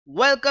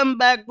Welcome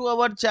back to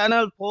our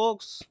channel,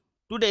 folks.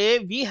 Today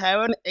we have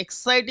an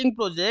exciting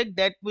project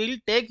that will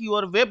take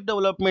your web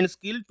development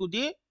skill to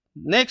the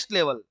next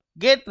level.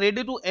 Get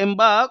ready to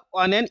embark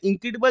on an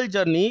incredible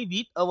journey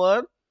with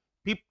our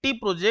 50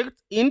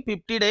 projects in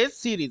 50 days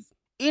series.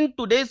 In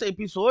today's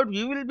episode,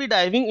 we will be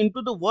diving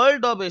into the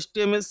world of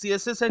HTML,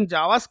 CSS and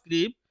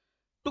JavaScript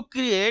to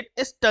create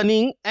a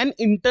stunning and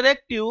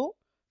interactive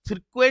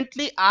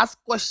frequently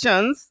asked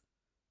questions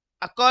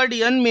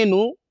accordion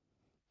menu.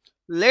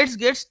 Let's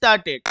get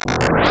started.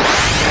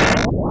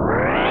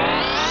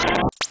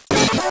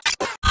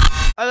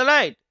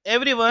 Alright,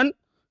 everyone,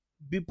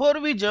 before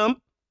we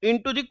jump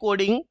into the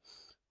coding,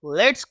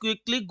 let's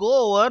quickly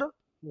go over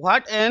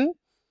what an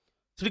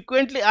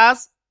frequently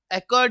asked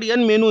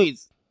accordion menu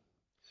is.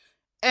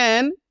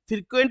 An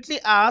frequently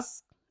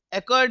asked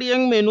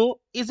accordion menu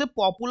is a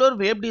popular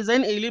web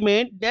design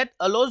element that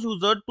allows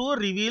users to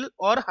reveal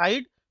or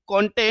hide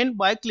content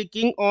by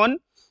clicking on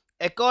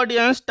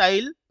accordion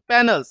style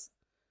panels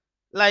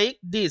like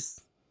this.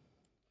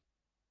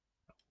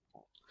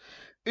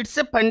 It's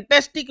a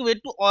fantastic way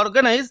to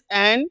organize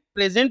and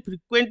present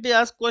frequently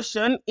asked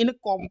questions in a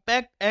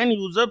compact and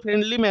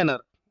user-friendly manner.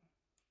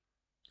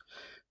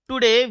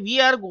 Today, we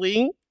are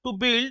going to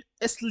build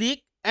a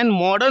sleek and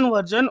modern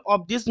version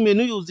of this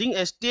menu using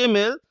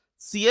HTML,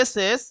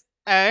 CSS,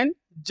 and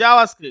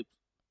JavaScript.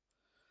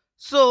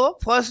 So,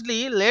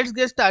 firstly, let's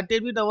get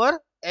started with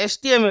our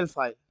HTML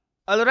file.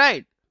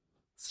 Alright,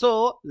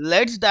 so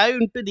let's dive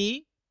into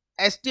the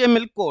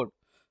HTML code.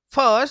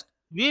 First,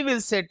 we will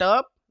set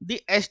up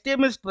the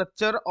HTML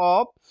structure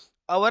of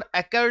our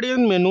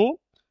accordion menu.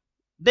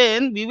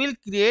 Then we will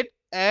create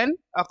an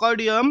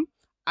accordion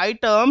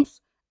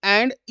items,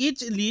 and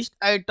each list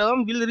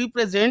item will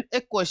represent a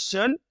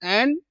question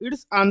and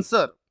its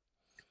answer.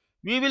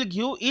 We will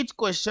give each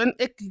question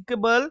a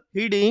clickable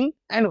heading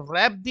and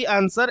wrap the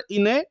answer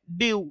in a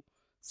div.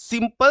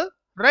 Simple,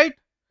 right?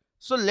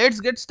 So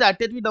let's get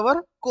started with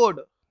our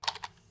code.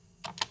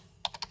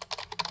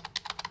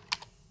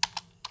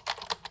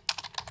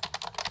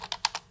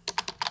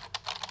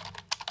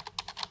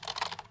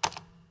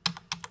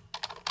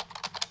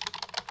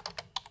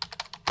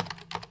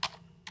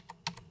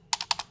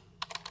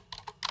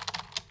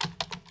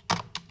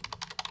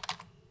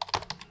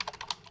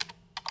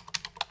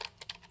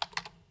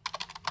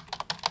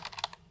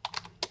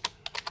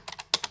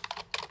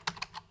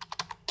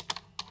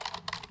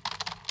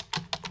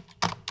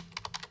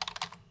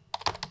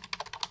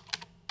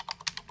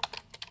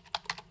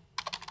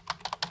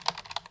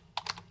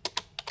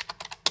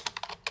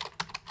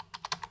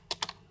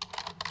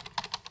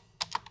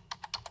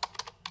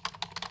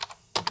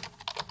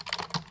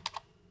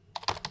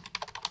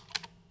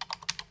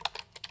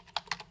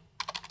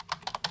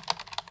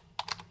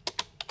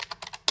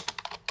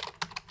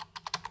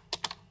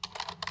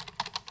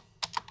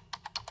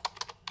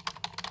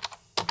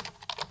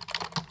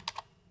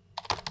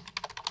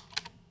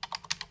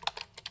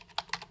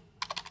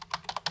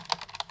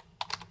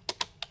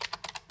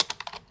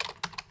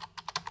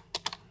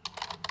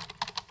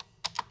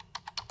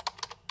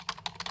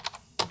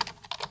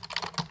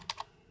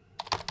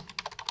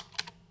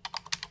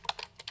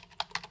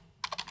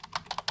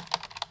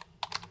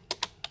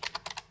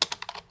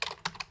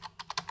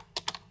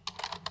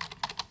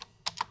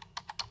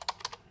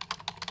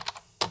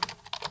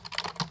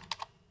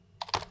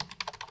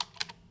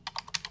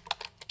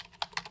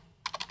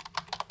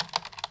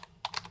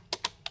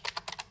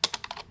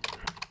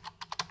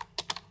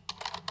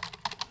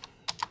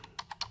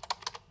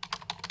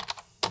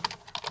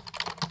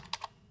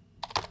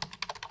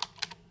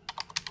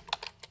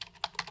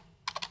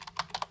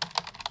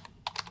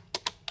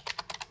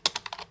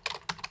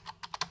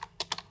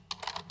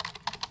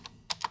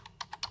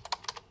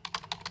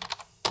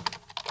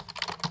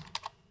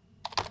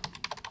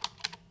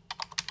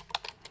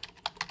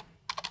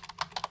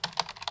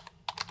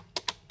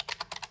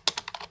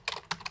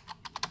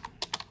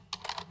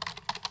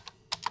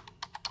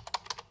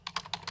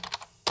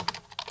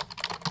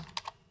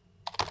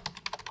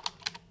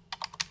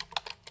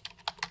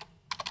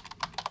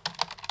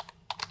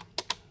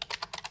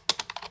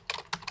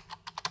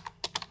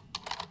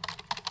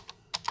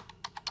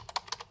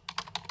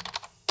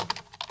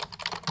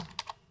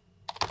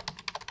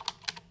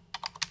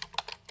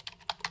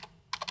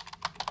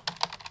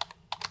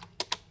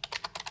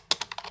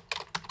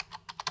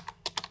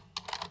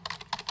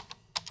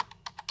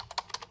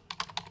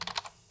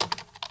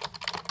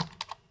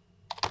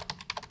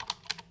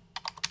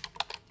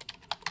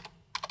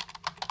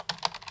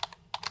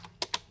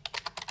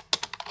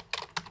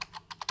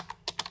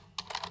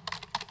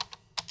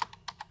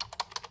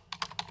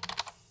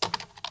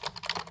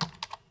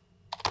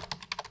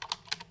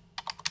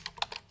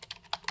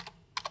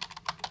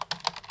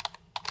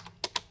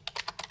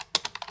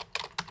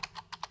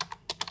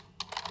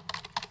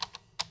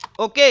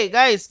 Okay,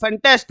 guys,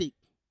 fantastic.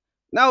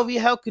 Now we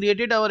have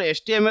created our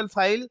HTML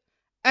file,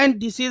 and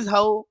this is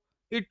how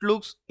it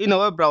looks in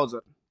our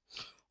browser.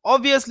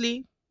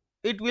 Obviously,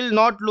 it will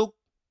not look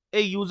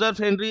a user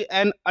friendly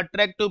and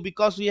attractive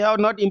because we have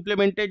not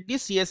implemented the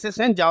CSS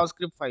and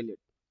JavaScript file yet.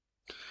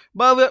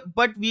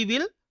 but we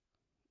will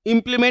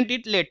implement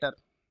it later.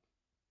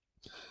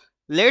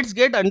 Let's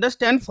get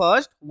understand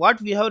first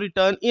what we have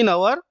written in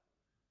our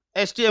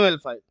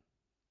HTML file.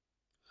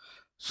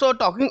 So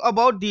talking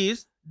about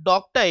this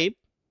doc type,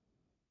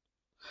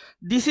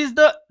 this is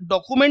the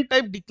document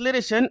type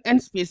declaration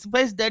and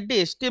specifies that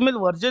the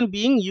HTML version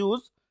being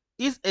used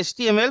is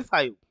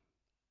HTML5.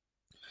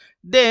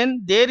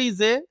 Then there is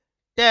a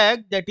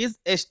tag that is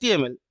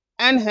HTML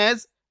and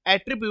has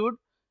attribute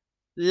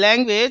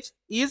language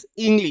is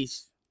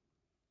English.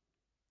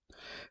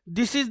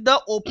 This is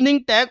the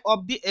opening tag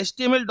of the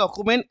HTML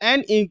document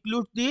and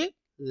includes the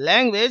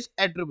language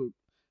attribute,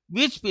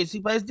 which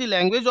specifies the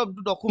language of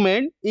the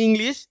document,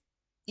 English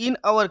in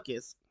our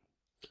case.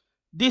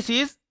 This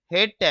is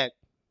head tag.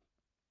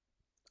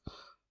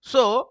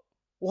 So,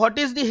 what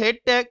is the head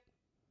tag?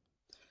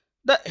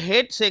 The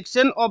head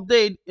section of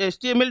the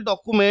HTML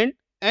document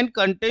and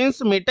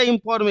contains meta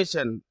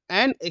information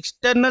and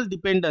external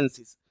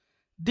dependencies.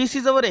 This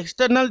is our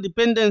external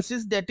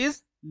dependencies, that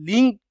is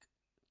link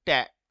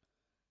tag,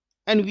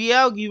 and we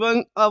have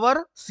given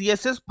our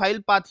CSS file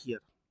path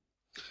here.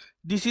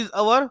 This is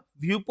our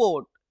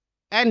viewport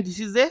and this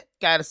is a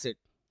char set.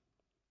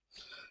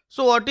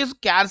 So what is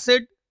char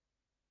set?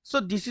 So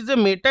this is a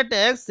meta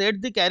tag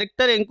set the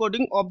character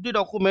encoding of the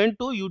document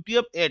to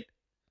UTF-8,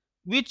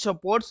 which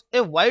supports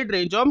a wide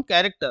range of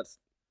characters.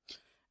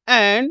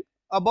 And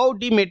about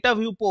the meta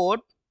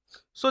viewport,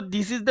 so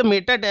this is the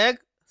meta tag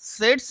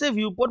sets a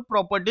viewport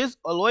properties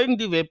allowing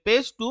the web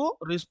page to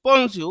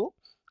responsive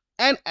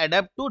and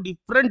adapt to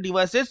different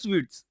devices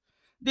widths.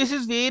 This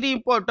is very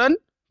important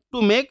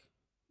to make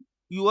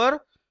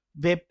your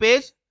web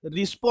page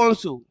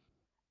responsive.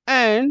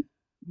 And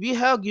we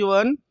have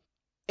given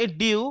a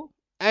div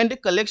and a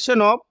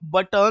collection of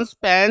buttons,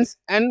 pans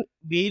and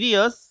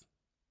various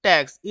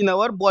tags in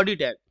our body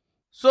tag.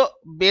 So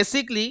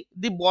basically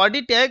the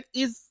body tag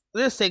is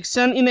the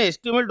section in a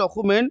HTML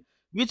document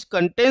which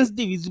contains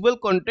the visible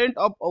content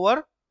of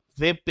our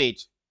web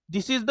page.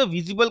 This is the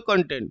visible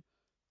content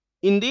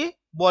in the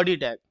body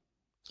tag.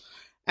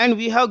 And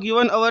we have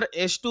given our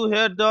H2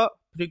 here, the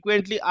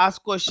frequently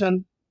asked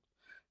question.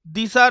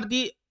 These are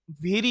the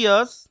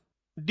various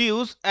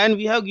divs and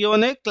we have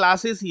given a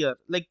classes here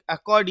like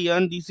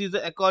accordion. This is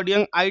the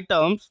accordion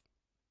items.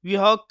 We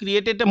have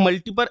created a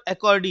multiple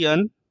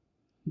accordion.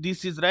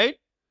 This is right.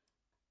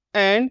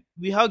 And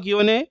we have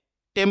given a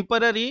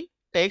temporary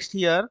text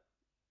here,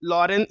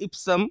 Lorem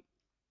ipsum.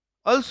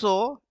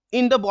 Also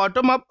in the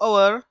bottom of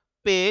our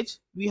page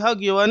we have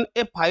given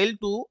a file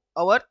to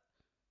our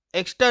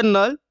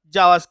external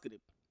JavaScript,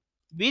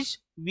 which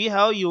we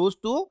have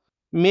used to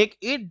make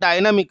it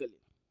dynamically.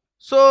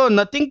 So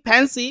nothing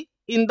fancy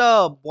in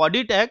the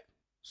body tag.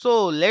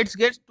 So let's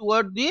get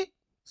toward the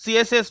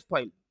CSS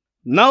file.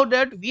 Now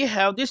that we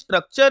have the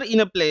structure in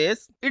a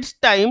place, it's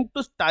time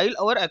to style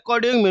our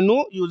accordion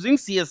menu using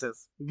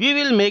CSS. We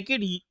will make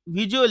it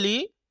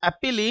visually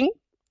appealing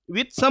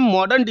with some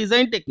modern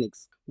design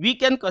techniques. We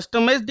can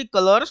customize the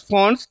colors,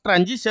 fonts,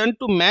 transition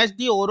to match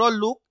the overall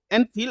look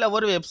and feel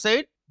our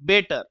website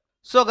better.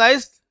 So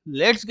guys,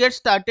 let's get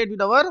started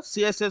with our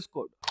CSS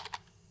code.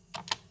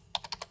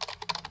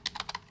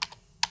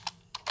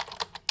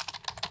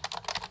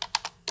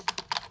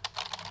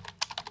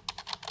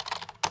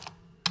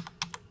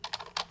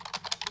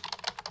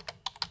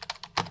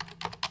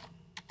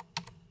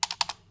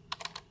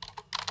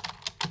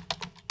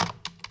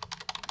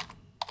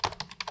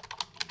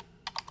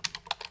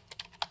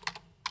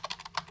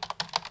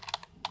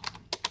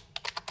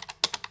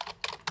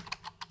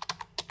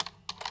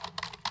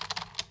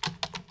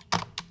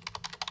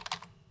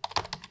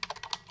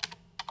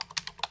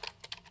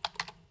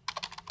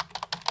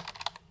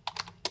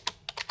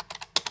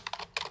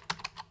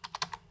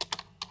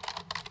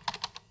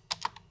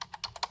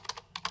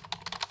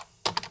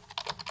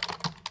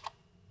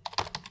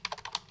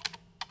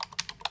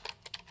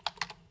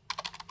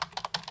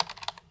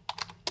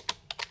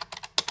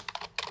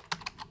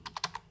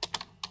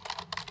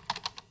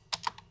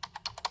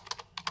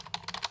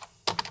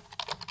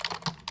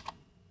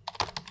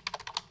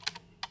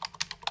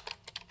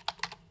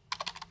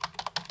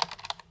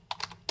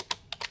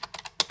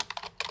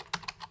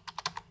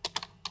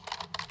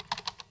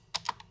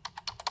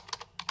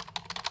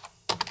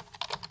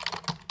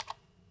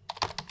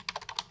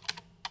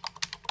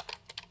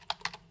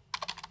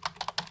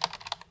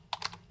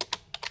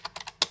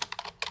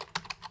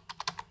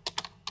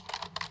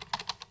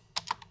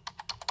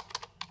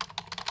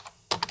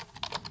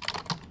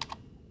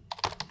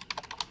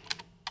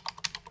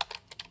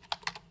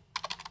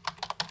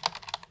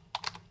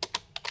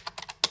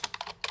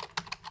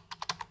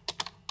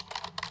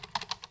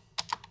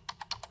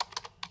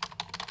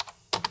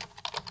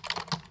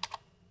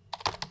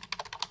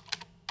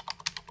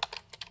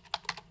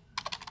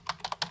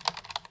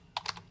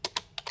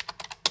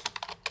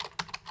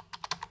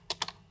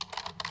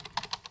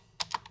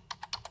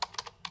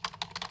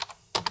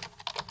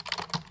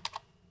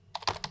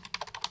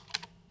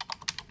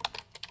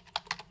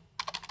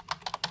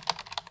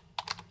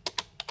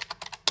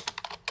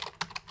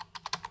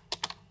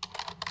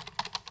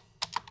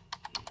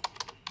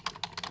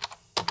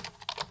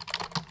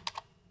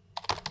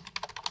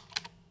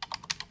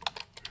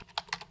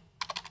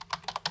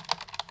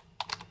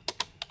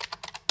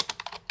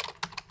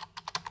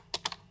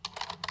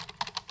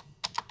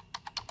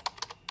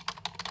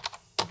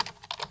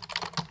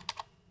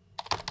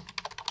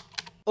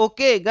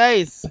 Okay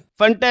guys,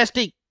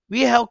 fantastic.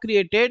 We have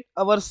created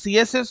our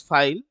CSS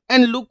file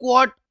and look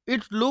what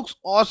it looks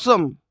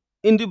awesome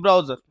in the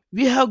browser.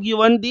 We have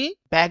given the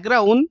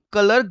background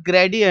color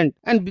gradient,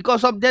 and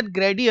because of that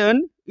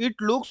gradient it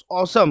looks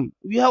awesome.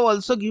 We have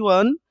also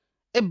given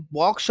a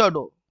box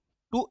shadow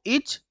to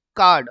each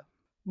card,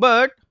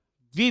 but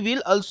we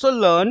will also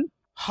learn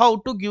how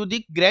to give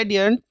the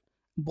gradient,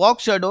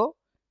 box shadow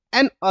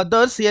and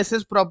other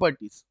CSS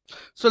properties.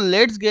 So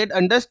let's get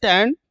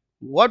understand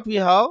what we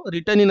have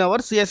written in our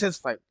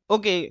CSS file.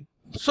 Okay,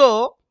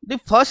 so the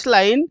first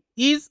line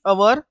is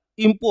our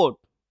import.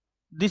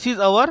 This is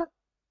our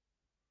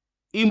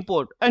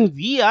import and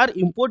we are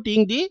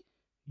importing the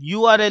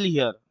URL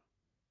here.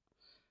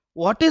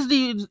 What is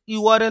the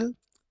URL?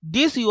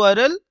 This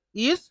URL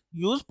is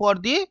used for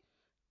the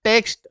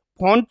text,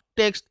 font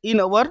text in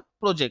our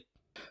project.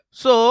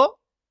 So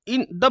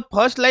in the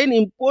first line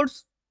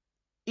imports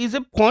is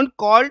a font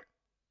called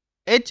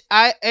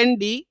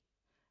HIND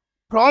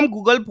from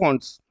Google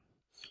Fonts.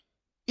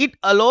 It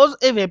allows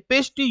a web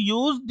page to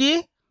use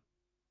the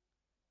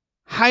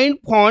hind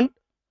font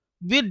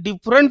with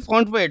different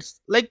font weights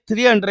like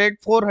 300,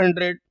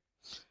 400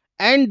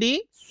 and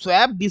the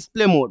swap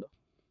display mode.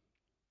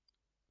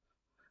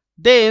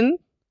 Then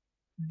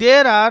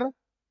there are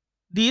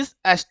these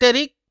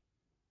asterisk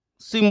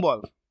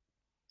symbol.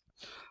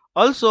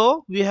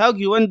 Also we have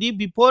given the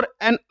before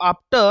and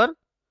after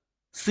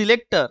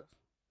selector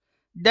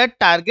that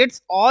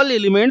targets all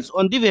elements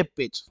on the web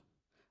page.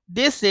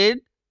 They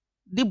said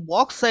the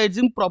box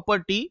sizing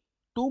property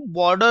to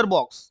border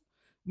box,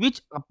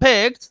 which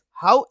affects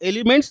how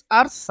elements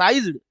are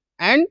sized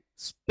and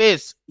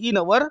spaced in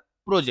our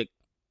project.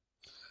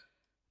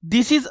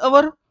 This is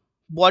our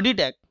body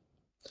tag.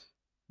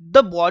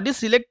 The body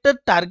selector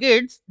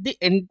targets the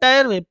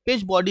entire web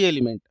page body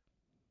element.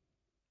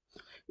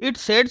 It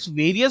sets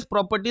various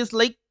properties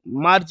like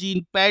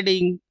margin,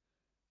 padding,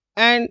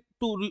 and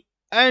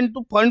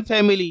to font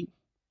family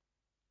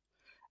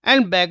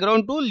and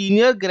background to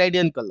linear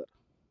gradient color.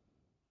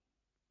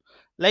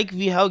 Like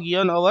we have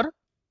given our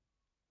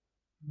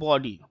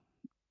body.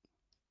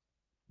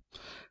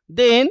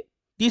 Then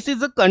this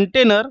is a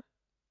container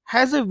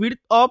has a width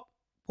of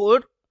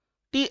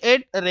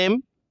 48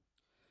 rem.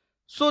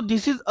 So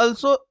this is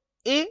also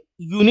a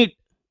unit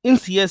in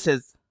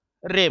CSS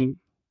rem.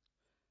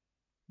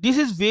 This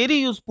is very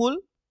useful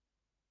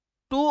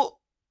to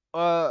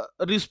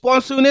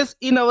responsiveness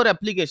in our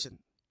application.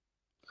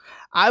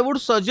 I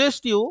would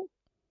suggest you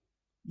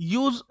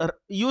use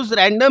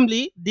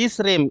randomly this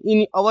rem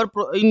in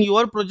in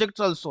your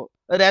projects also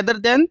rather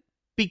than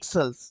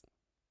pixels.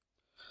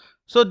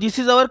 So this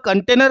is our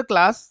container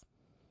class.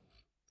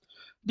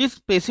 This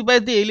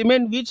specifies the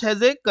element which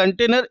has a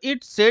container.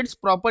 It sets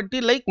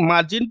property like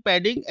margin,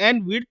 padding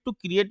and width to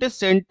create a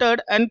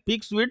centered and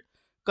fixed width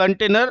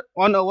container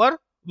on our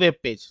web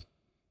page.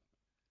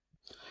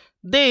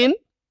 Then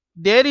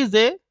there is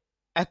a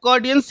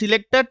accordion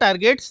selector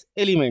targets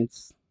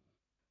elements.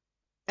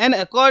 An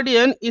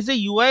accordion is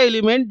a UI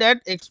element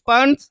that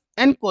expands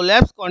and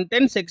collapses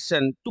content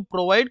section to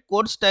provide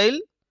code style,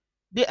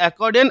 the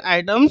accordion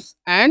items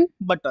and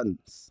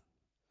buttons.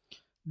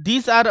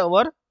 These are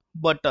our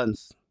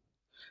buttons.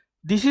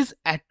 This is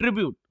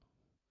attribute.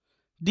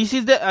 This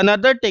is the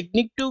another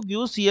technique to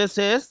give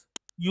CSS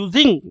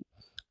using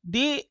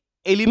the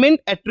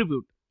element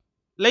attribute.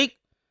 Like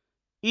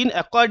in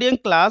accordion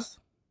class,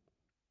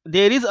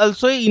 there is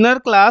also a inner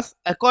class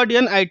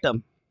accordion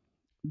item.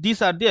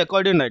 These are the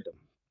accordion item.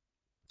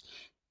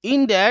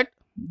 In that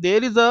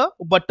there is a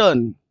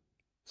button.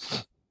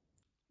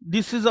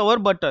 This is our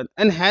button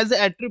and has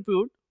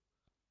attribute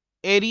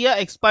area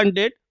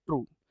expanded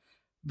true.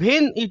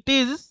 When it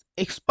is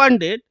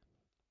expanded,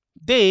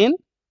 then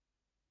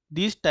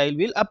this style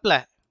will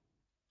apply.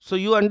 So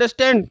you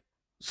understand,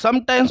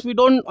 sometimes we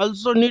don't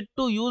also need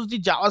to use the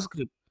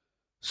JavaScript.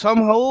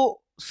 Somehow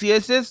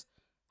CSS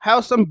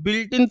have some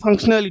built-in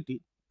functionality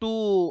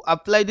to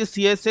apply the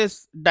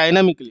CSS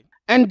dynamically.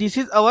 And this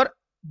is our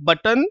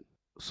button.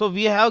 So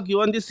we have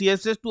given the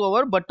CSS to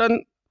our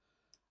button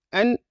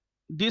and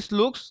this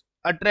looks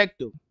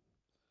attractive.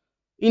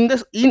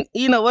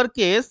 In our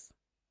case,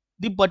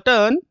 the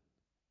button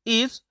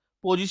is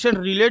position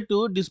related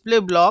to display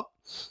block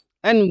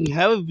and we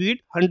have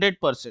width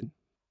 100%.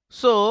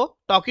 So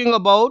talking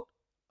about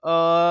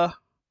uh,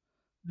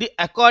 the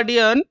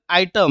accordion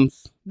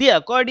items. The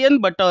accordion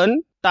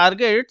button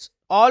targets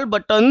all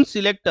button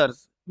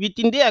selectors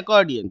within the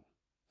accordion.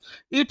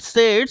 It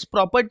sets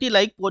property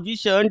like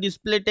position,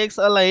 display text,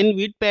 align,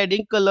 width,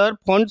 padding, color,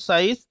 font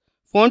size,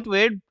 font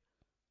weight,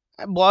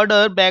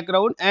 border,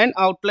 background and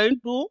outline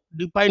to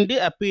define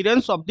the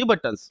appearance of the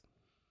buttons.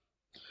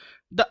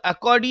 The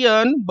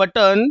accordion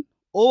button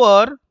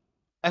over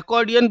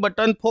accordion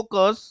button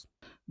focus.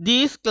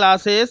 These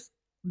classes,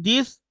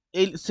 this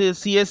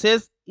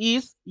CSS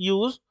is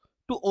used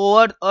to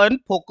over and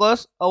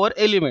focus our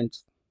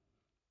elements.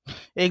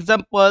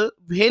 Example,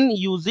 when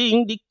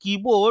using the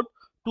keyboard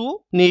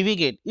to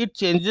navigate, it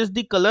changes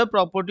the color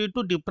property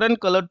to different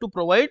color to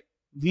provide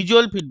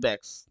visual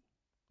feedbacks.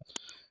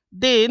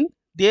 Then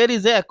there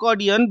is a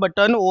accordion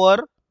button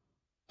over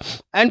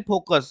and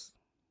focus,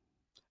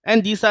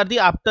 and these are the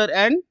after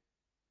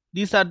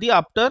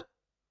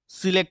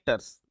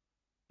selectors.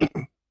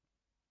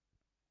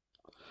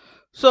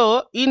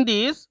 So in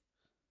this,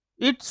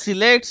 it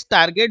selects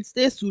targets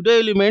the pseudo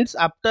elements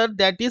after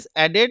that is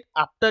added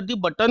after the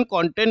button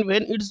content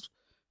when it's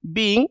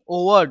being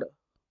hovered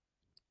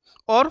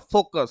or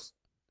focused.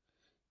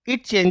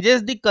 It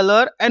changes the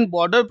color and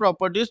border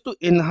properties to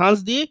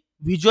enhance the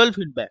visual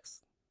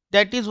feedbacks.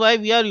 That is why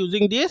we are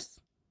using this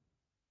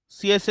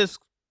CSS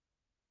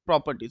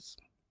properties.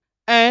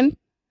 And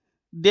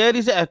there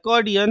is a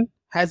accordion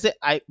has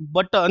a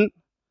button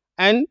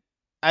and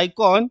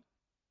icon,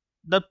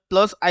 the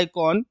plus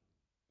icon.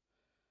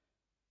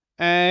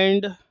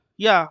 And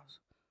yeah,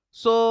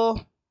 so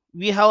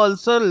we have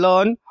also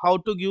learned how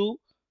to give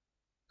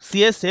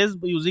CSS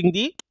using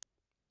the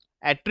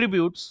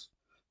attributes.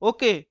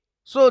 Okay,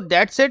 so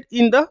that's it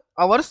in the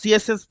our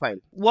CSS file.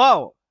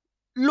 Wow,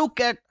 look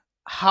at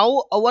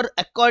how our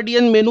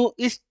accordion menu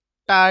is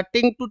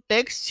starting to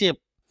take shape,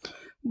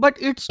 but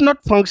it's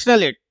not functional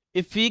yet.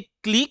 If we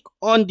click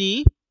on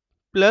the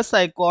plus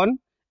icon,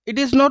 it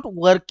is not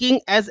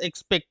working as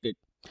expected.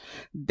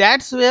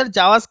 That's where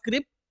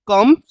JavaScript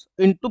comes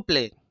into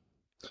play.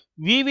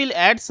 We will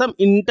add some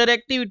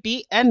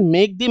interactivity and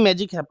make the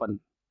magic happen.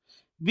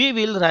 We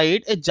will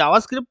write a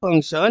JavaScript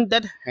function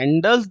that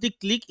handles the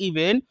click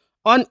event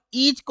on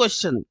each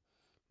question.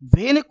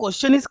 When a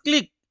question is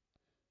clicked,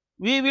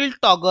 we will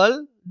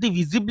toggle the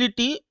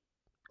visibility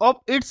of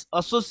its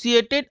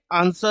associated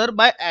answer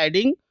by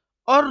adding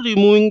or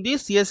removing the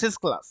CSS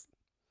class.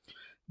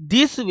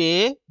 This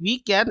way, we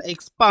can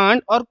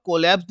expand or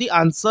collapse the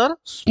answer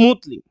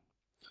smoothly.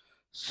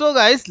 So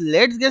guys,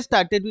 let's get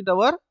started with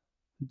our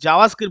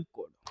JavaScript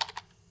code.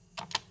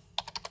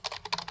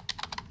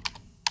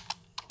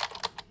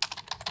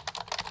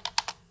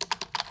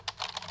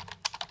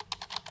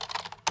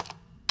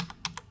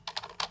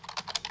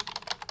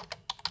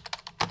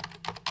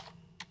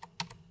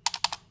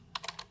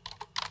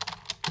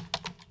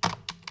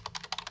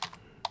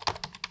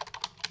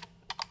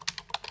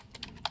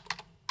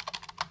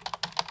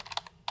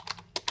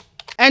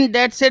 And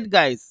that's it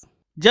guys.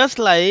 Just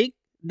like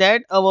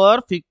that,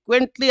 our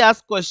frequently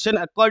asked question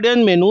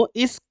accordion menu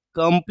is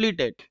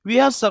completed. We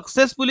have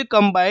successfully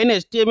combined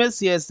HTML,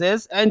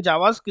 CSS and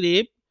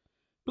JavaScript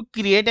to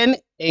create an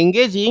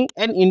engaging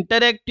and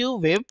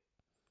interactive web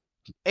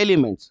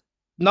elements.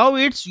 Now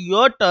it's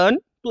your turn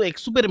to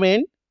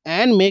experiment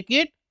and make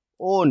it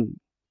own.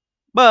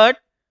 But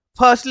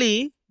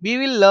firstly, we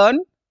will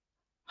learn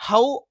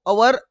how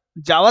our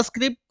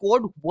JavaScript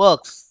code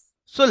works.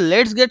 So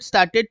let's get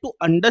started to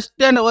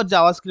understand our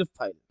JavaScript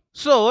file.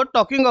 So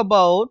talking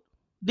about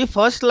the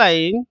first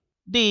line,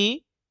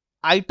 the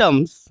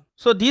items.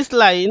 So this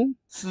line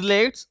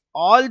selects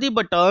all the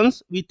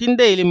buttons within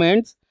the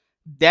elements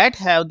that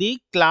have the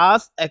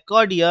class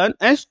accordion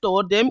and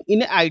store them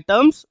in a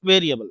items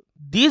variable.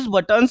 These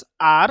buttons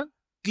are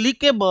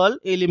clickable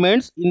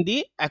elements in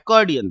the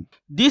accordion.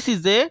 This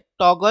is a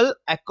toggle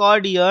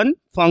accordion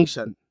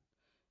function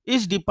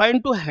is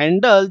defined to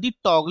handle the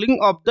toggling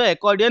of the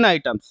accordion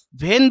items.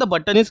 When the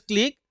button is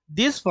clicked,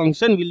 this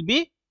function will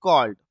be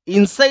called.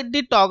 Inside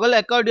the toggle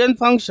accordion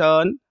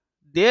function,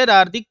 there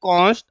are the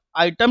const,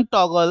 item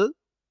toggle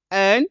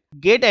and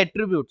get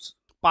attributes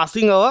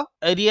passing our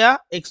area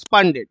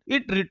expanded.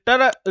 It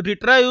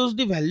retrieves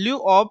the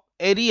value of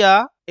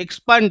area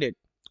expanded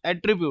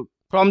attribute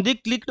from the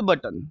clicked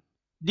button.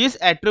 This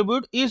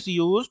attribute is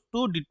used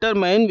to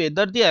determine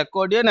whether the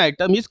accordion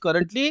item is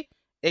currently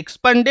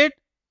expanded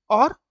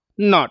or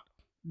not.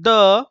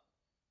 The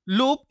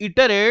loop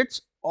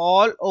iterates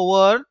all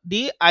over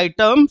the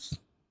items,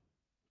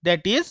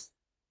 that is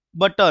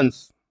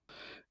buttons,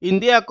 in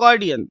the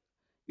accordion.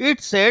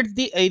 It sets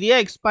the area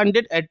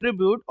expanded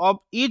attribute of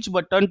each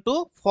button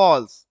to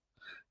false.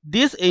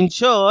 This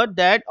ensures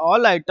that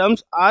all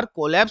items are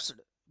collapsed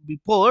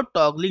before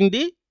toggling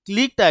the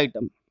clicked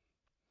item.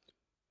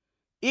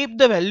 If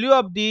the value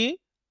of the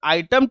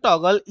item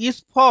toggle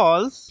is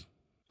false,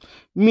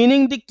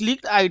 meaning the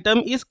clicked item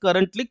is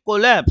currently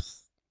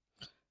collapsed,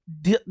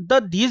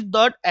 the this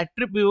dot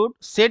attribute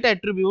set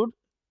attribute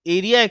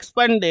area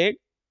expanded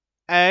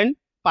and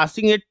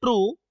passing a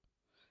true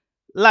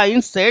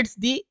line sets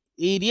the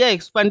area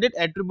expanded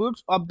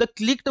attributes of the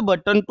clicked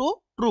button to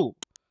true.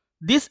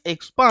 This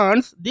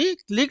expands the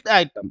clicked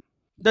item.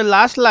 The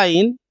last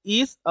line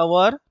is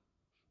our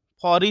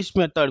for each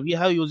method we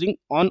have using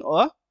on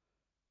our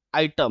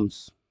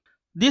items.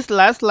 This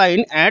last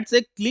line adds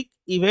a click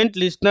event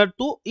listener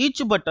to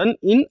each button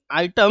in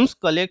items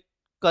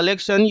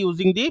collection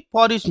using the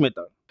for each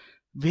method.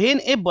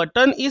 When a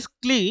button is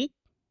clicked,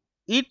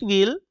 it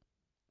will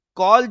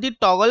call the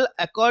toggle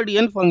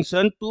accordion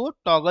function to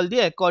toggle the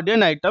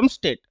accordion item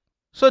state.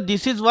 So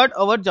this is what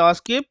our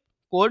JavaScript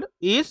code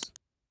is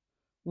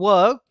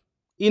work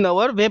in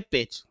our web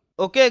page.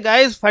 Okay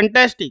guys,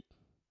 fantastic.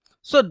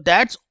 So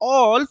that's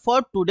all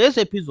for today's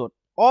episode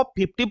of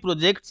 50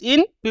 projects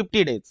in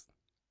 50 days.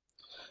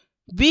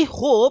 We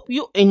hope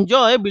you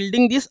enjoy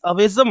building this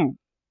awesome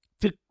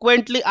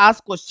frequently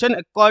asked question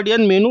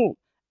accordion menu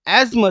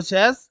as much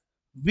as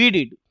we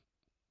did.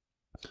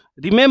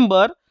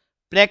 Remember,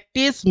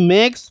 practice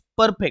makes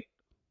perfect.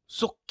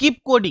 So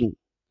keep coding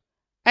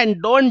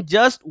and don't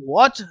just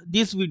watch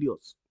these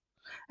videos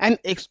and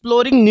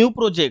exploring new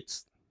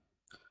projects.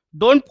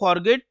 Don't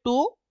forget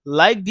to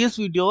like this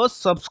video,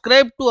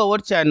 subscribe to our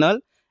channel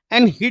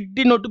and hit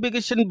the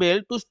notification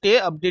bell to stay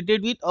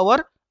updated with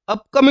our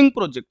upcoming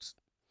projects.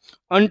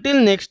 Until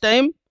next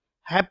time,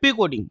 happy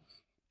coding.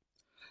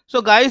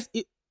 So guys,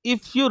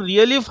 if you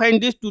really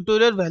find this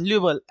tutorial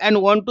valuable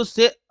and want to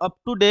stay up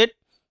to date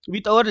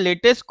with our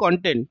latest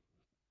content,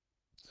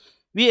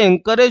 we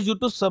encourage you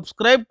to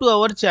subscribe to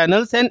our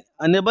channels and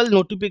enable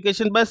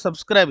notification by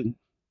subscribing.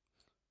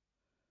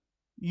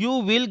 You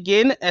will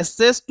gain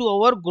access to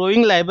our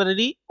growing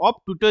library of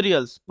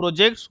tutorials,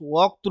 projects,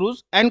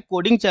 walkthroughs, and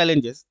coding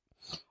challenges,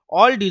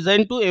 all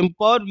designed to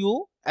empower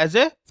you as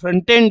a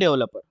front-end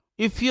developer.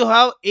 If you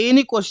have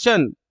any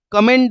question,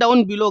 comment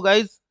down below,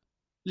 guys.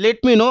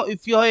 Let me know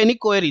if you have any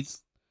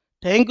queries.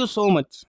 Thank you so much.